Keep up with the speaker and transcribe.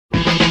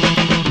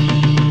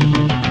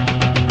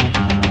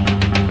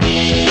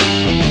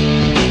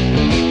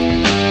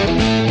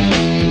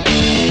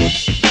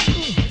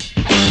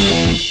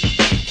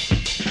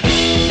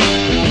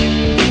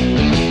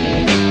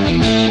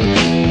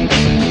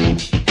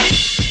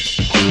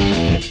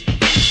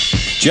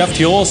Jeff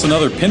Teolis,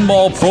 another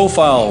pinball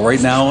profile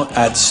right now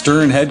at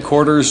Stern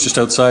headquarters just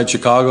outside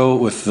Chicago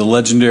with the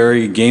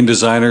legendary game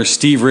designer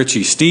Steve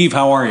Ritchie. Steve,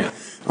 how are you?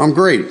 I'm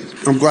great.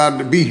 I'm glad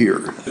to be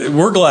here.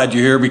 We're glad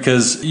you're here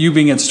because you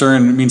being at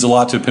Stern means a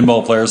lot to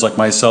pinball players like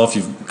myself.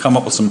 You've come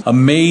up with some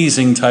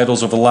amazing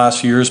titles over the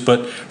last few years,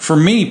 but for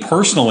me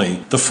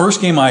personally, the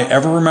first game I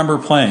ever remember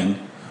playing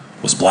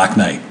was Black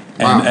Knight.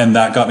 Wow. And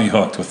that got me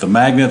hooked with the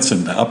magnets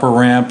and the upper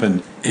ramp,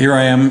 and here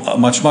I am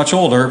much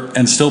older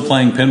and still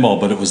playing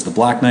pinball, but it was the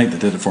Black Knight that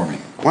did it for me.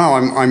 Wow,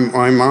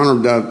 I'm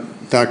honored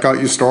that got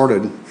you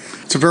started.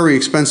 It's a very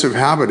expensive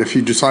habit if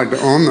you decide to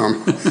own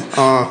them.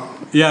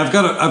 Yeah, I've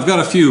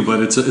got a few,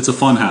 but it's a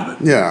fun habit.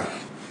 Yeah.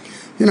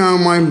 You know,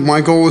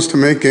 my goal is to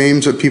make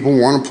games that people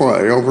want to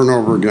play over and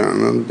over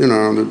again. And, you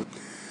know,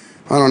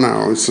 I don't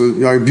know.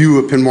 I view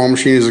a pinball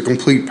machine as a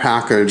complete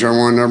package. I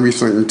want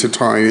everything to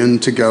tie in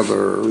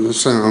together. The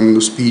sound,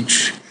 the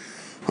speech,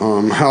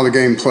 how the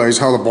game plays,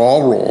 how the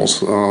ball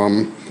rolls,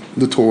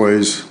 the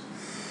toys,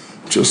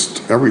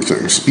 just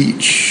everything.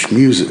 Speech,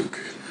 music.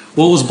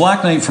 Well, it was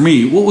Black Knight for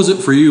me. What was it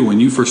for you when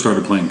you first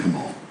started playing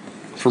pinball?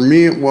 For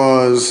me, it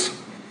was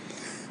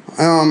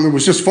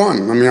just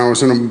fun. I mean, I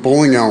was in a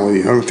bowling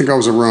alley. I think I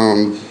was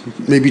around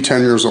maybe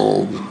 10 years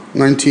old,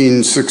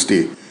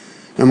 1960.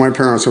 And my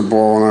parents would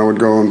bowl, and I would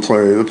go and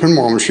play the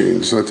pinball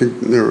machines. I think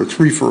they were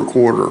 3 for a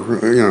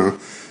quarter, you know.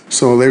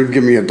 So they would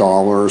give me $1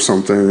 or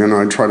something, and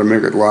I'd try to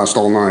make it last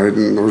all night,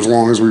 and as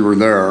long as we were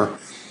there.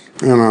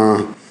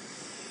 And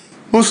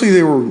mostly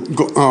they were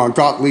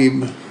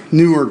Gottlieb,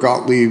 newer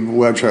Gottlieb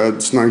wedge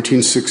heads,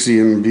 1960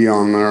 and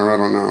beyond there. I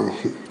don't know.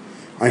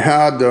 I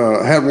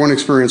had one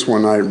experience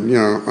one night. You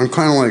know, I'm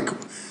kind of like,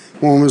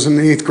 when I was in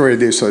the 8th grade,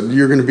 they said,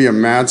 you're going to be a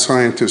mad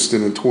scientist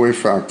in a toy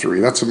factory.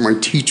 That's what my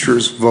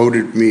teachers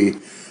voted me.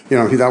 You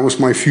know, that was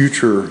my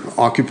future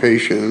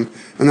occupation,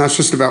 and that's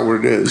just about what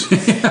it is.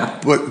 Yeah.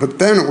 But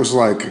then it was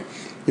like,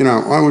 you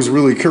know, I was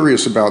really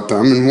curious about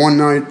them, and one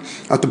night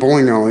at the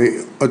bowling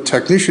alley, a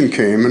technician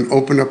came and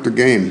opened up the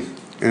game,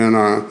 and,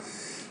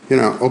 you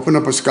know, opened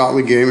up a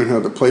Scotty game and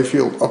had the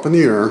playfield up in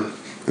the air,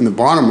 and the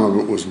bottom of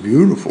it was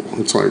beautiful.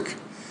 It's like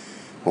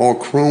all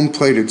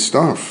chrome-plated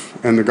stuff.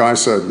 And the guy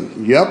said,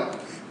 yep,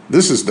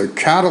 this is the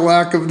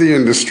Cadillac of the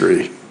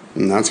industry.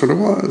 And that's what it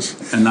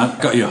was. And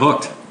that got you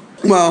hooked.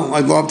 Well, I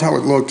loved how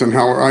it looked and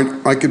how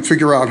I could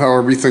figure out how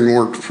everything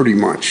worked pretty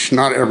much.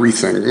 Not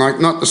everything,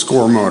 not the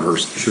score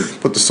motors, sure,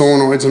 but the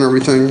solenoids and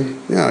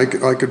everything. Yeah,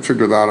 I could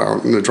figure that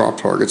out in the drop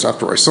targets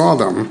after I saw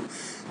them,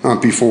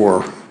 not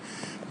before.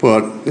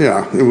 But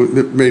yeah,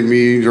 it made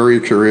me very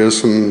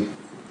curious, and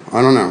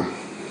I don't know.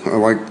 I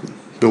like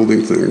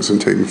building things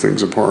and taking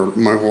things apart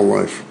my whole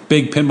life.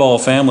 Big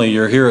pinball family.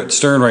 You're here at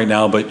Stern right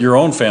now, but your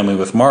own family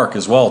with Mark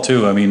as well,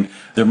 too. I mean,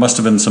 there must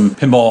have been some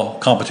pinball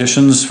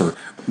competitions for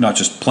not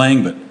just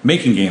playing, but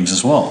making games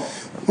as well.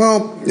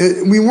 Well,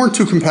 we weren't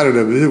too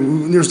competitive.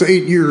 There's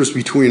 8 years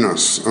between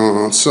us.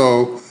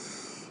 So,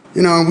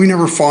 you know, we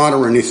never fought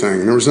or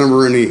anything. There was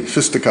never any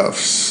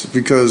fisticuffs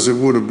because it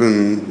would have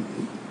been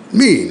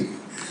mean.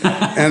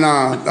 And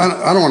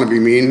I don't want to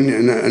be mean,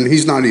 and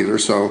he's not either.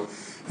 So,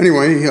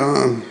 anyway,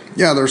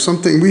 yeah, there's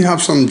something, we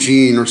have some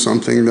gene or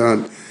something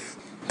that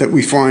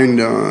we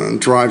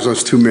find drives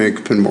us to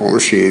make pinball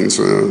machines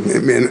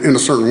in a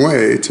certain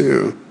way,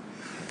 too.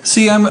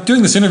 See, I'm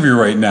doing this interview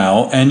right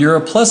now, and you're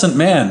a pleasant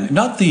man.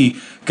 Not the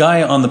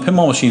guy on the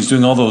pinball machines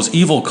doing all those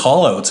evil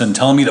call-outs and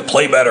telling me to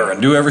play better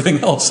and do everything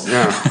else.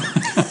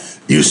 Yeah.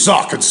 You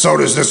suck, and so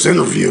does this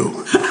interview.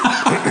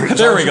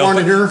 There we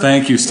go.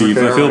 Thank you, Steve.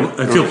 Okay,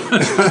 I feel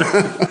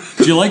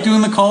Do you like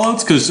doing the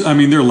call-outs? Because, I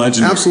mean, they're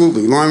legendary.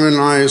 Absolutely. Lyman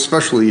and I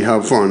especially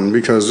have fun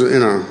because, you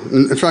know,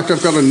 in fact,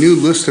 I've got a new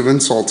list of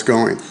insults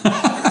going.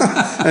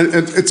 And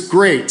it's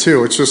great,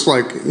 too. It's just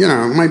like, you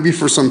know, it might be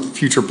for some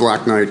future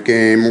Black Knight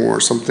game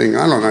or something.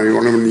 I don't know. You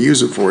don't know when to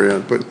use it for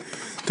yet. But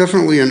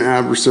definitely an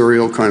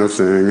adversarial kind of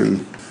thing.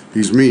 And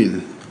he's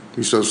mean.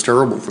 He says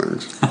terrible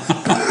things.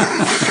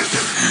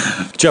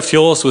 Jeff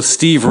Teolis with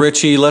Steve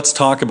Ritchie. Let's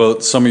talk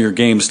about some of your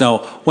games. Now,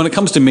 when it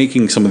comes to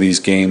making some of these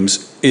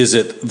games, is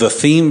it the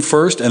theme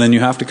first and then you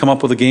have to come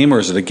up with a game, or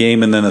is it a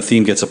game and then a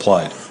theme gets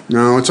applied?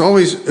 No, it's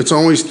always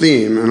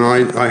theme, and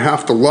I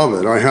have to love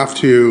it. I have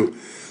to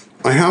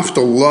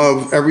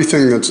love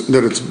everything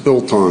that it's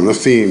built on, the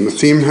theme. The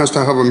theme has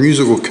to have a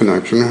musical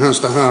connection. It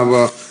has to have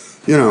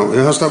it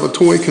has to have a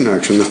toy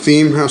connection. The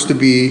theme has to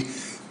be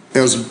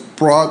as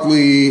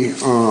broadly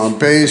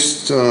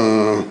based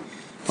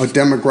a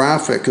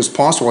demographic as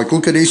possible. Like,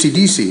 look at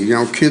AC/DC. You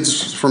know,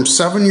 kids from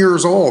 7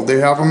 years old, they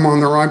have them on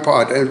their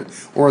iPod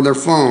or their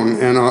phone,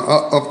 and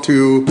up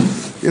to,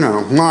 you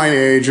know, my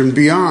age and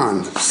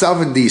beyond,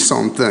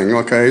 70-something,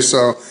 okay?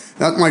 So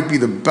that might be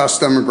the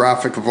best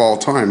demographic of all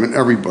time, and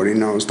everybody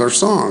knows their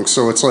songs.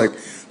 So it's like,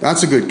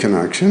 that's a good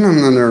connection.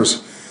 And then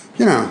there's,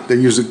 you know, they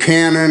use a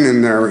cannon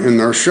in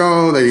their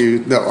show, they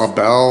use a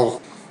bell,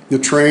 the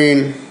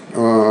train,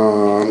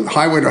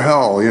 Highway to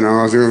Hell, you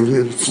know,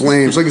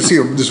 flames. I can see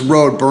this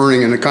road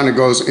burning and it kind of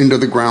goes into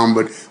the ground,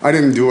 but I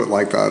didn't do it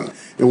like that.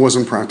 It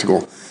wasn't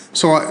practical.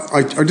 So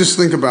I just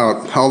think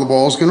about how the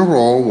ball's going to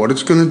roll, what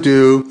it's going to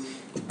do,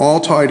 all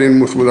tied in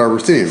with our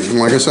theme. And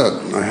like I said,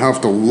 I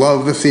have to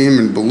love the theme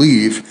and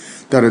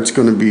believe that it's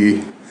going to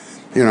be,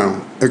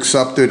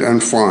 accepted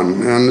and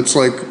fun. And it's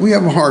like, we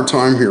have a hard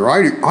time here.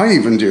 I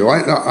even do.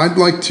 I'd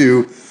like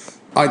to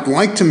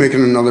make it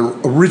another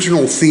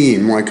original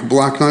theme, like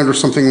Black Knight or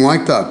something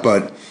like that.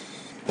 But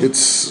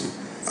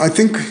I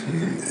think,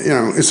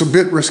 it's a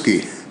bit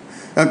risky.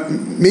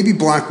 Maybe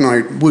Black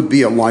Knight would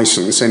be a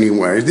license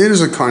anyway. It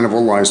is a kind of a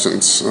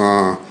license.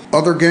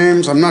 Other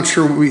games, I'm not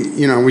sure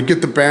we get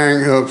the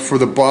bang for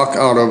the buck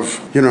out of,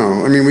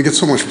 we get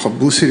so much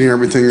publicity and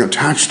everything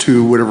attached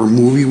to whatever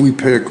movie we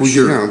pick.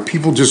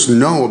 People just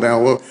know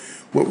about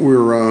what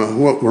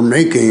we're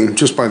making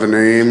just by the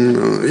name.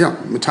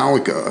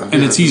 Metallica.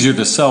 And it's easier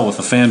to sell with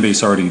a fan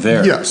base already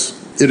there. Yes,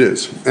 it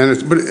is.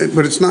 And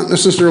but it's not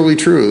necessarily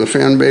true. The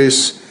fan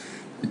base,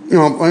 I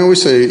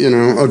always say,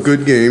 a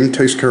good game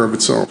takes care of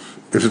itself.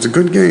 If it's a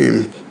good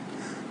game,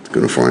 it's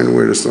going to find a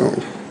way to sell.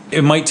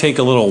 It might take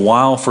a little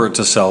while for it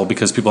to sell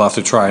because people have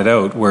to try it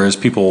out, whereas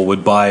people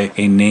would buy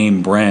a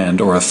name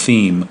brand or a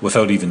theme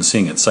without even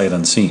seeing it sight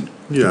unseen.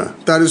 Yeah,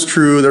 that is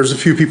true. There's a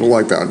few people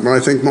like that, but I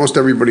think most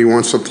everybody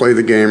wants to play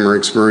the game or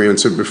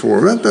experience it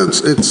before.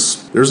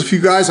 There's a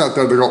few guys out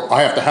there that go,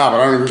 I have to have it.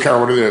 I don't even care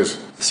what it is.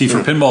 See, for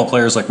pinball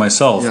players like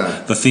myself,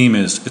 the theme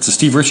is, it's a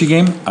Steve Ritchie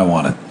game, I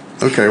want it.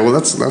 Okay, well,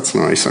 that's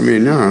nice.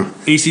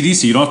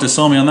 AC/DC, you don't have to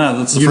sell me on that.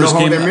 That's the first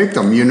game. You know how they make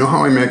them. You know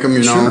how I make them.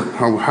 You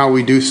know how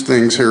we do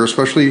things here,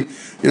 especially,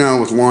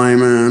 with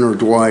Lyman or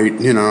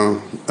Dwight,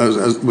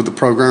 as with the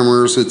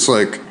programmers. It's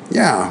like,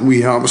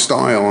 we have a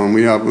style, and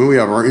we have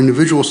our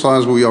individual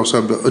styles, but we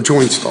also have a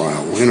joint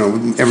style,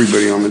 with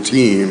everybody on the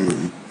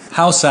team.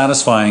 How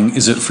satisfying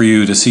is it for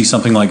you to see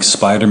something like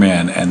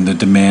Spider-Man and the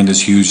demand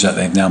is huge that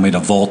they've now made a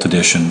Vault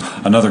Edition,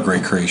 another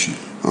great creation?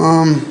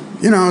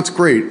 It's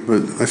great,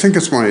 but I think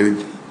it's my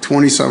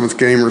 27th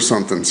game or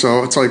something.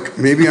 So it's like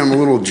maybe I'm a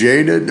little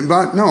jaded,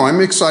 but no, I'm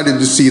excited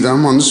to see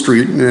them on the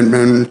street,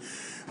 and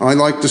I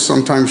like to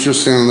sometimes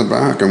just stand in the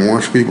back and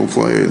watch people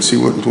play and see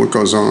what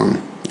goes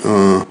on.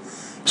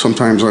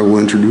 Sometimes I will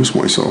introduce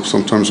myself,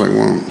 sometimes I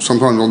won't.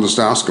 Sometimes I'll just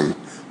ask them,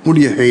 what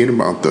do you hate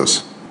about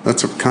this?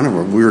 That's kind of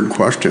a weird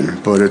question,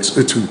 but it's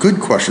a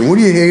good question. What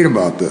do you hate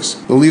about this?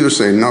 They'll either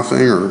say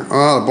nothing or,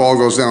 the ball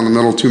goes down the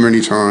middle too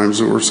many times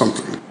or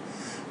something.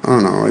 I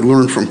don't know. I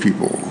learn from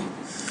people.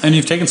 And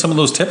you've taken some of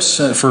those tips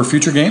for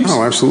future games?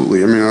 Oh,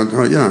 absolutely.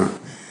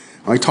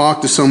 I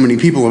talk to so many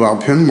people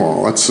about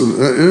pinball.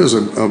 It is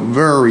a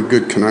very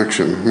good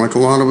connection. Like a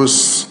lot of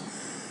us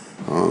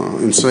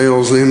in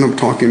sales, they end up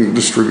talking to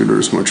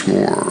distributors much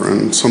more.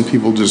 And some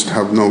people just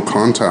have no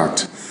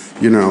contact,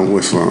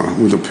 with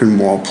a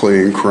pinball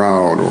playing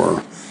crowd,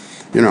 or,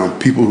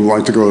 people who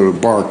like to go to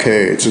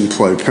barcades and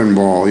play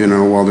pinball,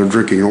 while they're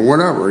drinking or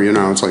whatever.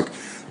 It's like,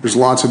 there's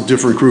lots of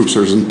different groups.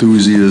 There's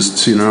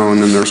enthusiasts, and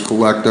then there's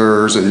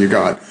collectors, and you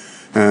got,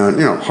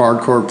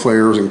 hardcore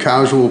players and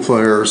casual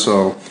players.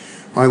 So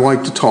I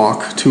like to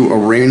talk to a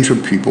range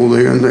of people.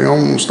 They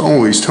almost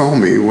always tell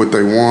me what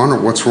they want or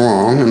what's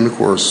wrong, and of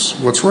course,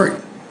 what's right.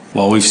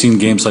 Well, we've seen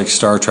games like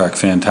Star Trek,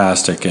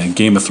 fantastic, and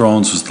Game of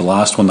Thrones was the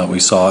last one that we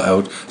saw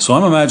out. So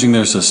I'm imagining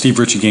there's a Steve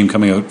Ritchie game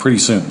coming out pretty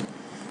soon.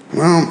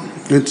 Well,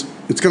 it's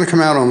going to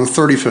come out on the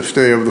 35th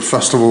day of the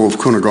Festival of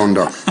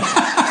Cunegonda.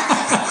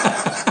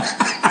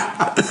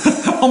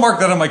 I'll mark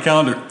that on my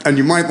calendar. And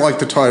you might like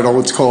the title.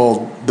 It's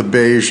called The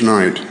Beige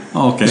Knight.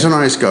 Oh, okay. He's a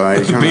nice guy.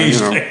 The Beige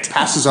Knight.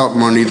 Passes out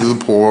money to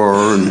the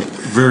poor and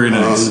very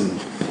nice.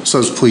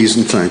 Says please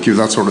and thank you,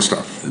 that sort of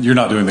stuff. You're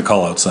not doing the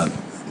call-outs then?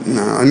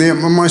 No,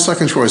 and my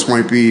second choice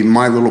might be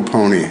My Little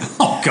Pony.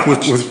 Oh,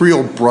 gosh. With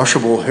real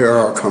brushable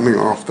hair coming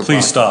off the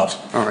Please back.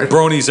 stop. All right.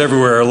 Bronies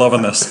everywhere are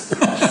loving this.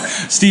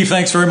 Steve,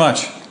 thanks very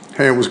much.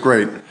 Hey, it was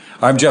great.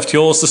 I'm Jeff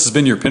Teolis. This has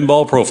been your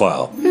Pinball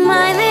Profile.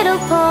 My little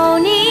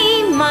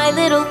pony, my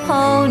little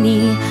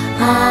pony.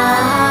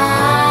 Ah,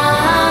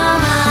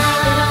 my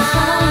little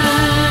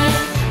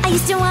pony. I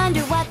used to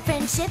wonder what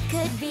friendship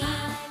could be.